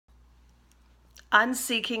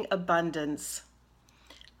Unseeking abundance.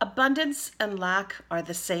 Abundance and lack are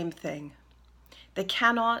the same thing. They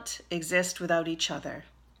cannot exist without each other.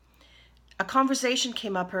 A conversation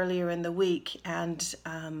came up earlier in the week, and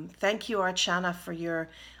thank you, Archana, for your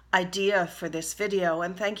idea for this video,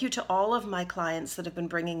 and thank you to all of my clients that have been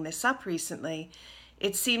bringing this up recently.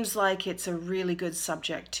 It seems like it's a really good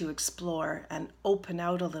subject to explore and open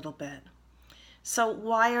out a little bit. So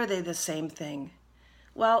why are they the same thing?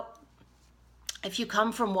 Well, if you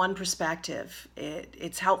come from one perspective,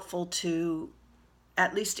 it's helpful to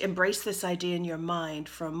at least embrace this idea in your mind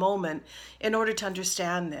for a moment in order to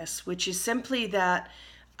understand this, which is simply that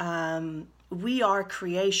we are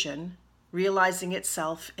creation realizing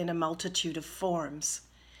itself in a multitude of forms.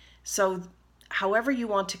 So however you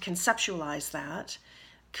want to conceptualize that,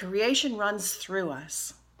 creation runs through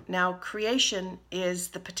us. Now, creation is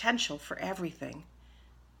the potential for everything.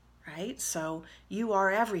 Right? So you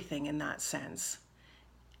are everything in that sense.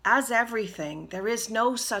 As everything, there is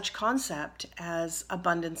no such concept as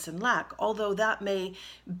abundance and lack, although that may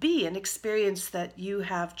be an experience that you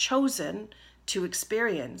have chosen to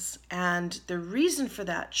experience. And the reason for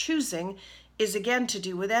that choosing is again to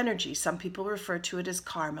do with energy. Some people refer to it as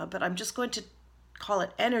karma, but I'm just going to call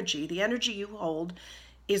it energy. The energy you hold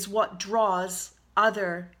is what draws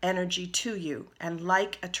other energy to you, and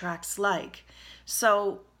like attracts like.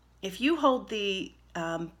 So if you hold the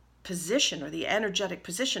position or the energetic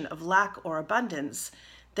position of lack or abundance,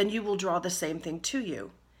 then you will draw the same thing to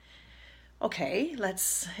you. Okay,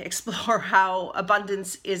 let's explore how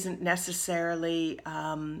abundance isn't necessarily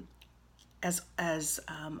as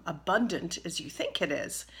abundant as you think it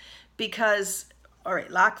is. Because, all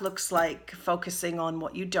right, lack looks like focusing on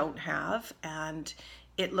what you don't have, and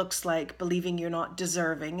it looks like believing you're not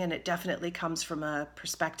deserving, and it definitely comes from a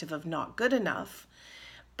perspective of not good enough.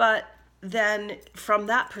 But then from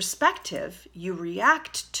that perspective, you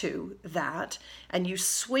react to that and you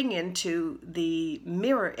swing into the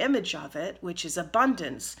mirror image of it, which is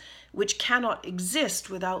abundance, which cannot exist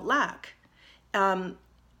without lack.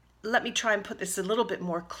 Let me try and put this a little bit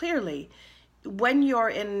more clearly. When you're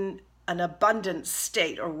in an abundant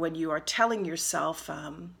state, or when you are telling yourself,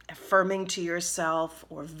 affirming to yourself,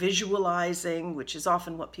 or visualizing, which is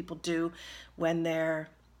often what people do when they're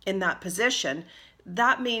in that position,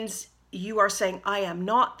 that means you are saying, I am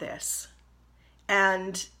not this.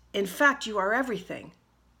 And in fact, you are everything.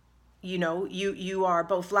 You know, you are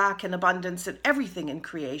both lack and abundance and everything in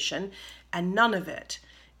creation, and none of it.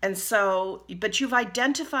 And so, but you've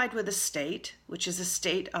identified with a state, which is a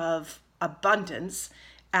state of abundance,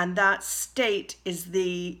 and that state is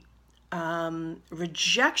the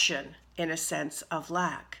rejection, in a sense, of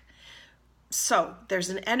lack. So there's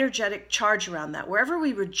an energetic charge around that. Wherever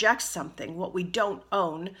we reject something, what we don't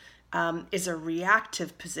own, is a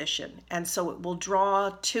reactive position. And so it will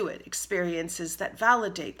draw to it experiences that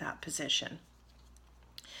validate that position.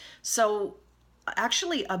 So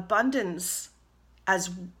actually abundance, as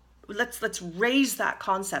let's raise that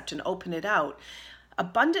concept and open it out.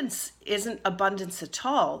 Abundance isn't abundance at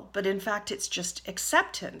all, but in fact it's just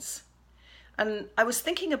acceptance. And I was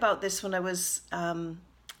thinking about this when I was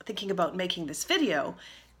thinking about making this video,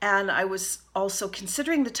 and I was also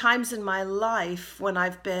considering the times in my life when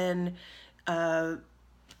I've been, let's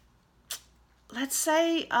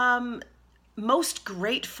say, most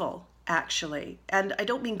grateful, actually. And I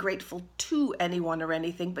don't mean grateful to anyone or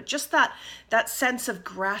anything, but just that sense of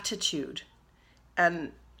gratitude.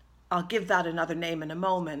 And I'll give that another name in a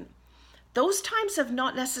moment. Those times have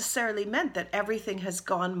not necessarily meant that everything has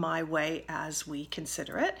gone my way as we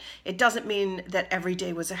consider it. It doesn't mean that every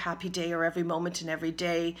day was a happy day, or every moment and every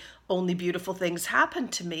day only beautiful things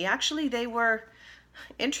happened to me. Actually,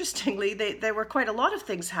 interestingly, there were quite a lot of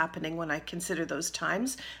things happening when I consider those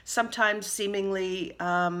times, sometimes seemingly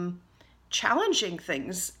challenging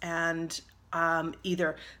things, and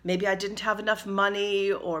either maybe I didn't have enough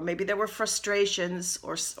money, or maybe there were frustrations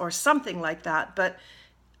or something like that. But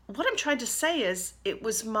what I'm trying to say is it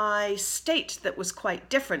was my state that was quite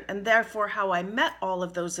different, and therefore how I met all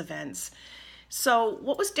of those events. So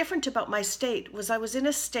what was different about my state was I was in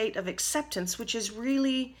a state of acceptance, which is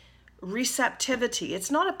really receptivity.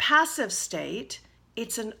 It's not a passive state,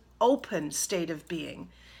 it's an open state of being.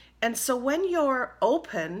 And so when you're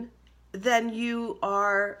open, then you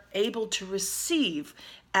are able to receive,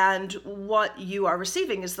 and what you are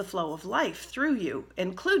receiving is the flow of life through you,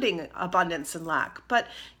 including abundance and lack. But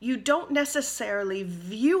you don't necessarily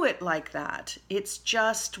view it like that. It's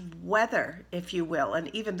just weather, if you will.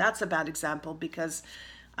 And even that's a bad example because,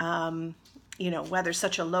 weather's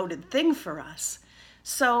such a loaded thing for us.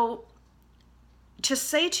 So to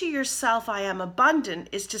say to yourself, I am abundant,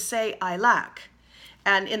 is to say, I lack.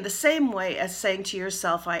 And in the same way as saying to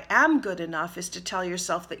yourself, I am good enough, is to tell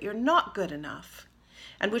yourself that you're not good enough.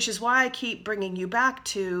 And which is why I keep bringing you back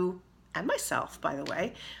to, and myself, by the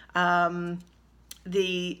way,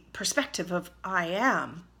 the perspective of I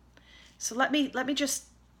am. So let me just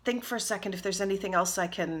think for a second if there's anything else I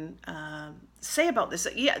can say about this.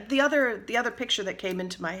 Yeah, the other picture that came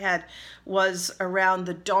into my head was around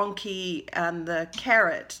the donkey and the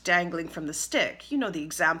carrot dangling from the stick. You know, the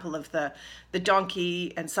example of the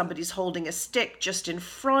donkey and somebody's holding a stick just in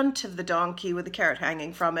front of the donkey with the carrot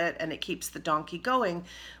hanging from it, and it keeps the donkey going.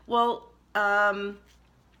 Well,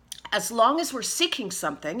 as long as we're seeking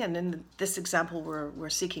something, and in this example we're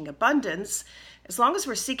seeking abundance, as long as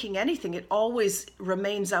we're seeking anything, it always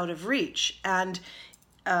remains out of reach. And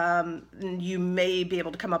you may be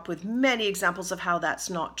able to come up with many examples of how that's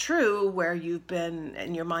not true, where you've been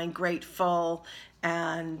in your mind grateful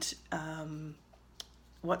and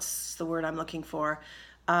what's the word I'm looking for?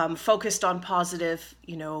 Focused on positive,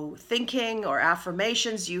 thinking or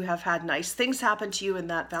affirmations. You have had nice things happen to you, and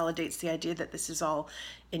that validates the idea that this is all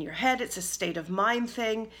in your head. It's a state of mind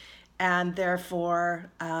thing, and therefore,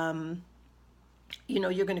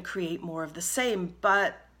 you're going to create more of the same.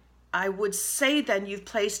 But I would say then you've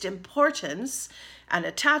placed importance and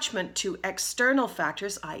attachment to external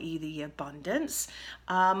factors, i.e. the abundance,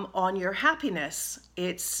 on your happiness.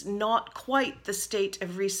 It's not quite the state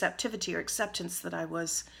of receptivity or acceptance that I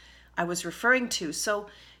was referring to. So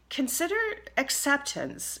consider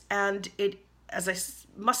acceptance, and it, as I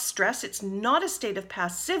must stress, it's not a state of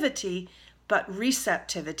passivity, but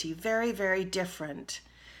receptivity. Very, very different.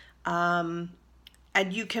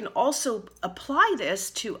 And you can also apply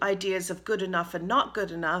this to ideas of good enough and not good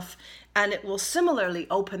enough, and it will similarly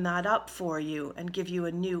open that up for you and give you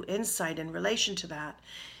a new insight in relation to that.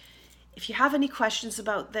 If you have any questions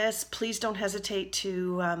about this, please don't hesitate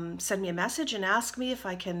to send me a message and ask me if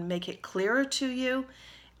I can make it clearer to you.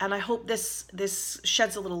 And I hope this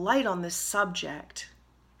sheds a little light on this subject.